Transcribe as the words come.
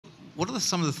what are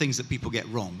some of the things that people get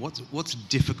wrong? What's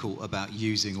difficult about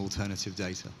using alternative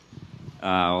data?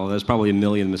 Well, there's probably a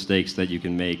million mistakes that you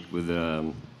can make with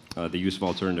the use of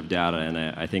alternative data, and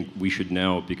I think we should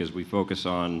know because we focus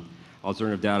on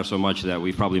alternative data so much that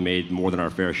we've probably made more than our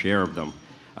fair share of them.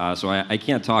 So I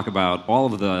can't talk about all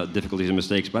of the difficulties and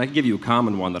mistakes, but I can give you a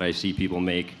common one that I see people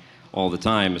make all the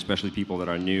time, especially people that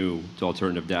are new to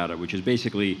alternative data, which is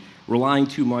basically relying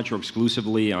too much or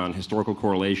exclusively on historical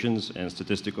correlations and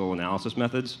statistical analysis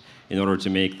methods in order to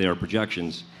make their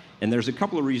projections. And there's a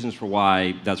couple of reasons for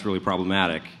why that's really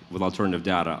problematic with alternative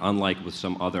data, unlike with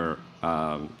some other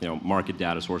market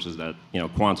data sources that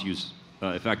quants use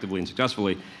effectively and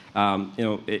successfully.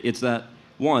 It's that,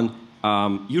 one,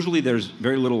 usually there's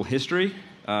very little history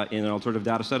in an alternative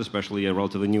data set, especially a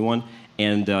relatively new one,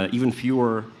 and even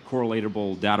fewer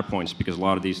correlatable data points because a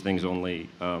lot of these things only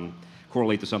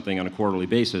correlate to something on a quarterly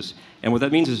basis. And what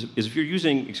that means is if you're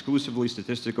using exclusively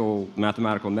statistical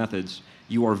mathematical methods,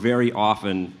 you are very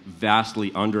often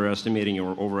vastly underestimating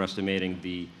or overestimating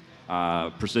the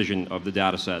precision of the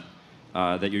data set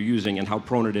that you're using and how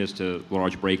prone it is to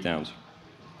large breakdowns.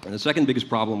 And the second biggest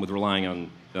problem with relying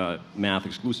on math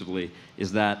exclusively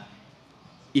is that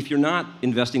if you're not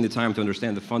investing the time to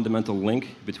understand the fundamental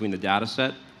link between the data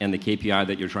set and the KPI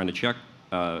that you're trying to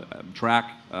track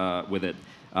with it,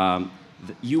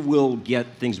 you will get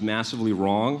things massively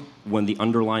wrong when the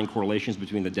underlying correlations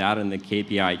between the data and the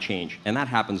KPI change. And that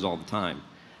happens all the time.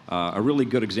 A really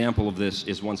good example of this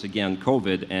is, once again,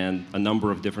 COVID and a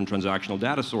number of different transactional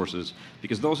data sources,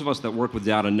 because those of us that work with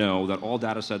data know that all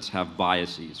data sets have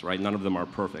biases, right? None of them are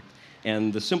perfect.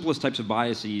 And the simplest types of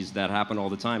biases that happen all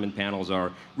the time in panels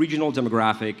are regional,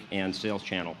 demographic, and sales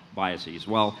channel biases.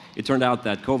 Well, it turned out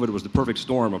that COVID was the perfect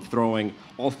storm of throwing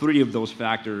all three of those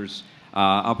factors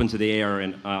up into the air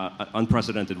in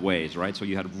unprecedented ways, right? So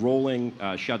you had rolling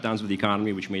shutdowns of the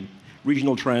economy, which made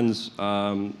regional trends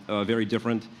very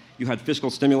different. You had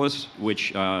fiscal stimulus,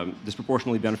 which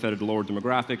disproportionately benefited lower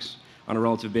demographics on a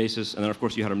relative basis. And then, of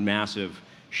course, you had a massive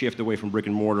shift away from brick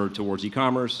and mortar towards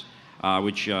e-commerce,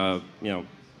 which threw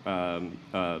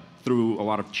a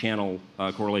lot of channel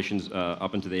correlations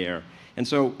up into the air. And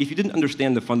so if you didn't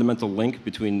understand the fundamental link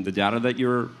between the data that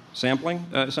you're sampling,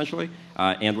 essentially,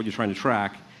 and what you're trying to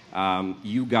track,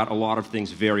 you got a lot of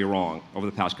things very wrong over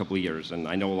the past couple of years, and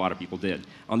I know a lot of people did.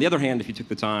 On the other hand, if you took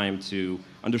the time to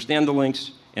understand the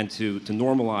links and to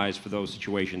normalize for those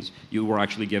situations, you were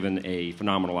actually given a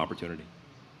phenomenal opportunity.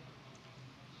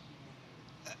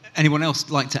 Anyone else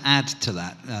like to add to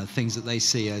that, things that they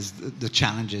see as the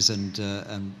challenges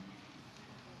and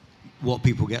what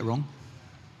people get wrong?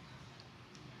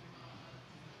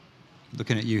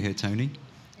 Looking at you here, Tony.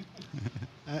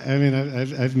 I mean,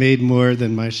 I've made more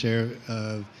than my share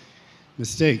of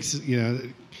mistakes.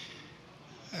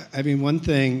 I mean, one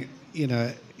thing,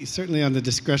 certainly on the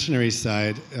discretionary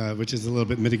side, which is a little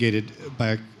bit mitigated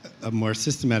by a more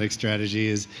systematic strategy,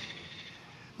 is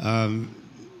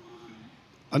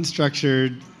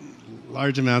unstructured,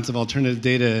 large amounts of alternative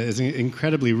data is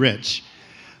incredibly rich.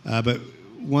 But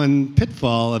one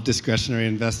pitfall of discretionary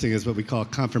investing is what we call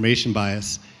confirmation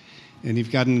bias. And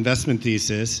you've got an investment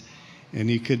thesis, and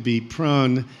you could be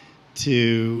prone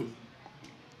to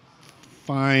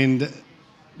find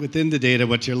within the data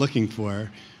what you're looking for,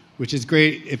 which is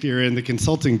great if you're in the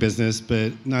consulting business,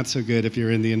 but not so good if you're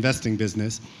in the investing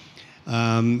business.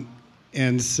 And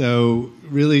so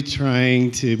really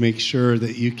trying to make sure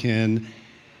that you can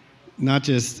not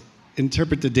just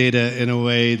interpret the data in a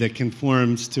way that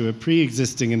conforms to a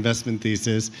pre-existing investment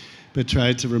thesis, but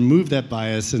try to remove that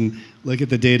bias and look at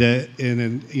the data in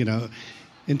an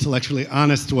intellectually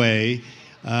honest way.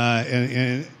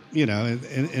 And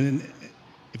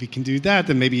if you can do that,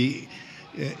 then maybe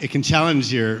it can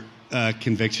challenge your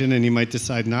conviction, and you might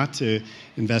decide not to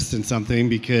invest in something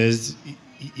because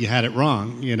you had it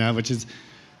wrong, which is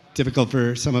difficult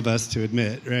for some of us to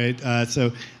admit, right?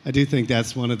 So I do think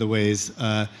that's one of the ways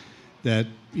that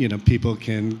people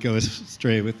can go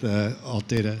astray with alt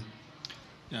data.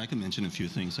 Yeah, I can mention a few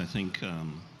things. I think,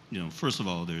 first of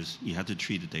all, you have to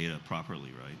treat the data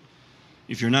properly, right?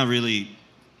 If you're not really,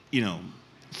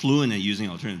 fluent at using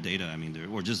alternative data, I mean,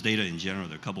 or just data in general,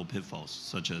 there are a couple of pitfalls,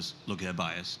 such as look at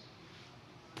bias,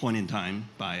 point in time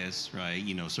bias, right?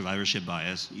 Survivorship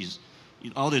bias.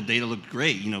 All the data looked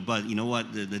great, but you know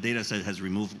what? The data set has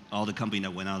removed all the company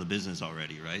that went out of business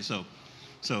already, right? So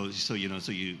these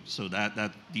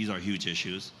are huge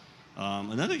issues.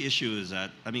 Another issue is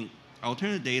that, I mean,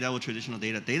 alternative data or traditional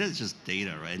data is just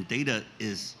data, right? And data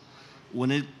is,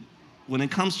 when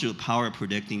it comes to the power of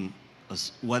predicting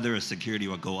whether a security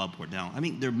will go up or down, I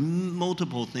mean, there are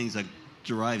multiple things that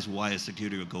derives why a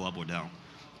security will go up or down.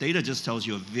 Data just tells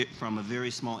you from a very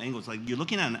small angle. It's like you're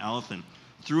looking at an elephant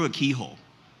through a keyhole,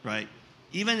 right?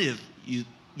 Even if you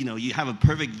have a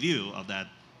perfect view of that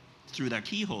through that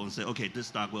keyhole and say, okay, this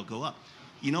stock will go up.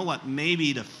 You know what?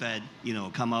 Maybe the Fed,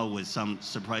 come out with some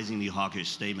surprisingly hawkish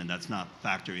statement that's not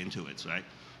factored into it, right?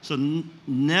 So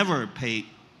never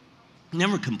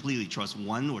completely trust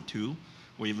one or two,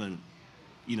 or even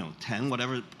 10,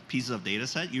 whatever pieces of data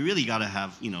set. You really got to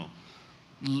have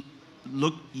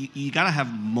look. You got to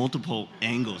have multiple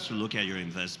angles to look at your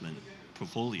investment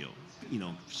portfolio.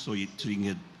 So you can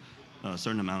get a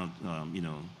certain amount of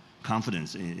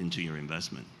confidence into your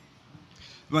investment.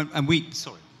 And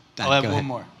sorry. Dan, I'll have go one ahead.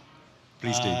 more.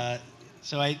 Please do.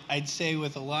 So I'd say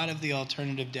with a lot of the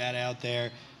alternative data out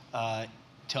there,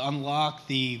 to unlock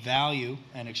the value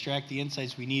and extract the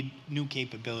insights, we need new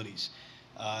capabilities.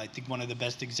 I think one of the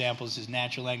best examples is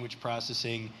natural language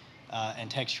processing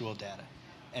and textual data.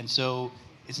 And so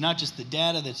it's not just the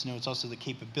data that's new, it's also the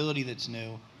capability that's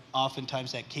new.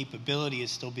 Oftentimes that capability is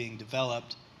still being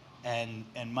developed and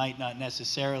might not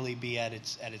necessarily be at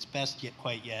its best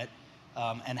quite yet.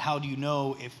 And how do you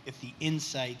know if the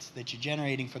insights that you're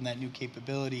generating from that new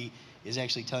capability is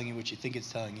actually telling you what you think it's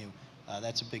telling you?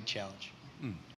 That's a big challenge.